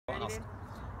excited.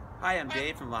 Hi, I'm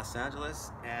Dave from Los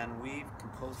Angeles, and we've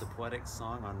composed a poetic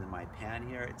song on my pan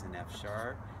here. It's an F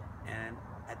sharp, and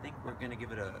I think we're going to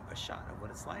give it a shot of what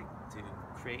it's like to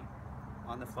create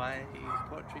on-the-fly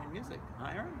poetry and music.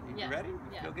 Hi, Erin, you ready?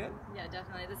 You feel good? Yeah,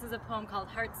 definitely. This is a poem called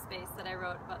Heart Space that I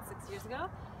wrote about 6 years ago,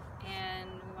 and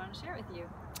we want to share it with you.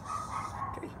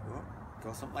 Okay, well,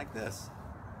 go something like this.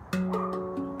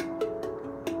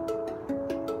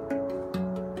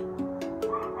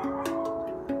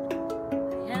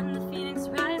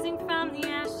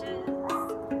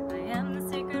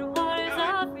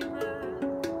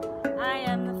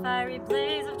 Fiery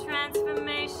blaze of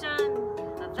transformation,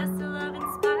 a vessel of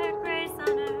inspired grace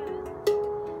on earth.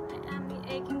 I am the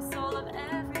aching soul of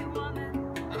every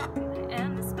woman. I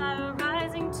am the spiral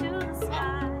rising to the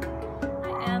sky.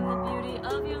 I am the beauty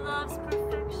of your love's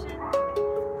perfection,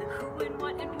 the who and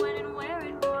what and when and where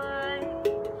and why.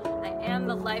 I am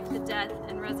the life, the death,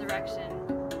 and resurrection.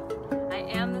 I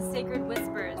am the sacred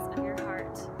whispers of your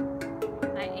heart.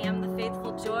 I am the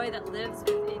faithful joy that lives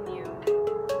within you,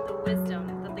 the wisdom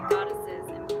that the goddesses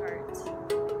impart.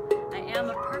 I am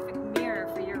a perfect mirror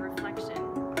for your reflection.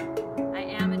 I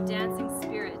am a dancing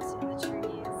spirit in the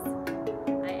trees.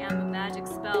 I am a magic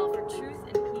spell for truth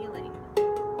and healing,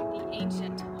 the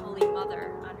ancient holy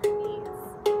mother on her knees.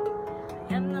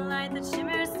 I am the light that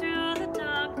shimmers through the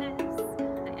darkness.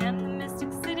 I am the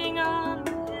mystic sitting on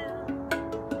the hill.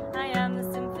 I am the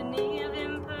symphony of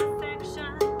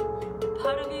imperfection, the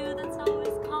part of you that's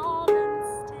always calm and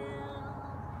still.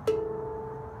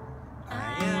 I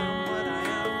am what I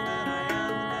am, that I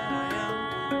am, that I am.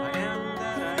 I am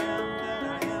that I am, that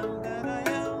I am, that I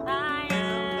am. I am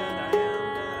that I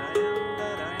am,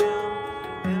 that I am, that I am.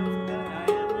 That I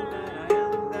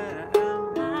am, that I am,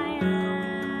 that I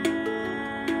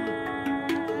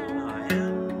am.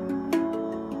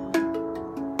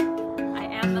 I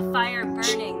am the fire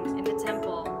burning in the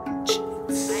temple.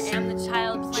 I am the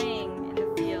child playing in the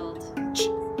field.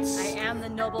 I am the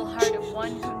noble heart of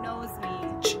one who knows me,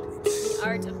 the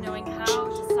art of knowing how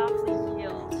to softly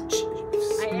yield.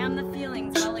 I am the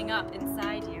feelings welling up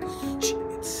inside you.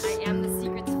 I am the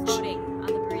secrets floating on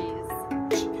the breeze.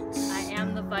 I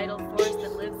am the vital force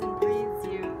that lives and breathes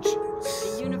you,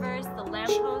 the universe, the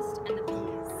lamppost, and the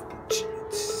bees.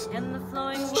 I am the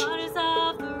flowing waters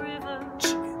of the river.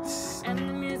 I am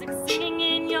the music singing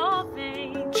in your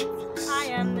veins. I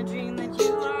am the dream that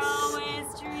you are always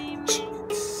dreaming,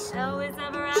 always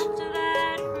ever after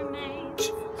that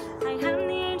remains. I am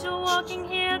the angel walking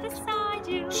here beside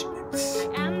you. I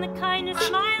am the kindness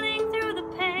smiling through the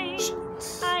pain.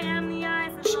 I am the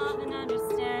eyes that love and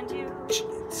understand you,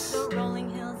 the rolling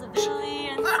hills of Italy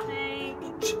and Spain.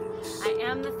 I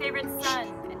am the favorite son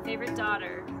and favorite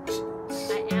daughter.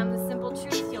 I am the simple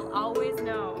truth you'll always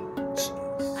know.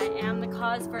 I am the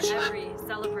cause for every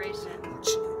celebration,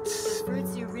 the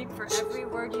fruits you reap for every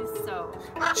word you sow.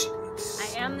 I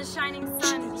am the shining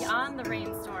sun beyond the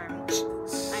rainstorm.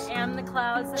 I am the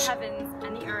clouds, the heavens,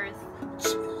 and the earth.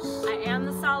 I am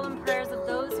the solemn prayers of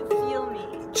those who feel me,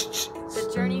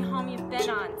 the journey home you've been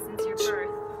on since your birth.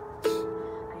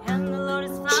 I am the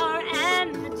lotus flower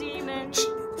and the demon.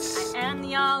 I am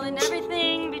the all and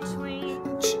everything between.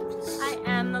 I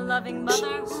am the loving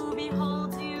mother who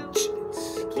beholds you,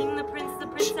 the king, the prince, the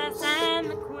princess, and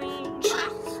the queen.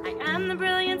 I am the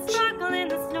brilliant sparkle in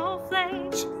the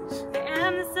snowflake. I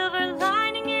am the silver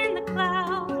lining in the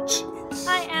clouds.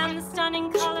 I am the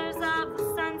stunning colors of the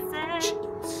sunset,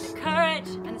 the courage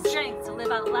and the strength to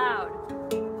live out loud.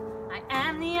 I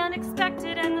am the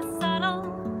unexpected and the subtle.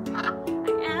 I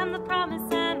am the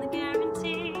promise and the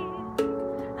guarantee.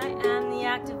 I am the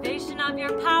activation of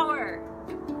your power,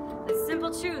 the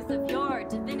simple truth of your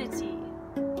divinity.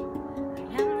 I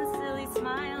am the silly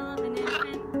smile of an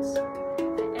infant.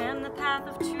 I am the path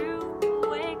of true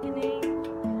awakening.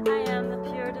 I am the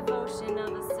pure devotion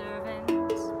of a servant,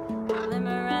 the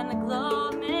glimmer and the glow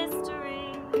of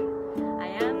mystery. I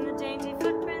am the dainty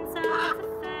footprints of the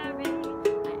fairy.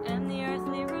 I am the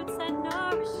earthly roots that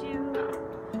nourish you.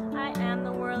 I am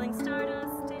the whirling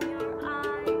stardust in your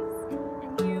eyes,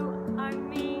 and you are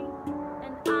me,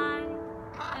 and I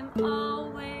am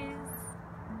always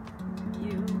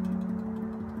you.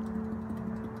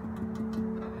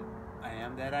 I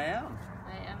am that I am.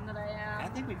 I am that I am. I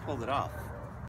think we pulled it off.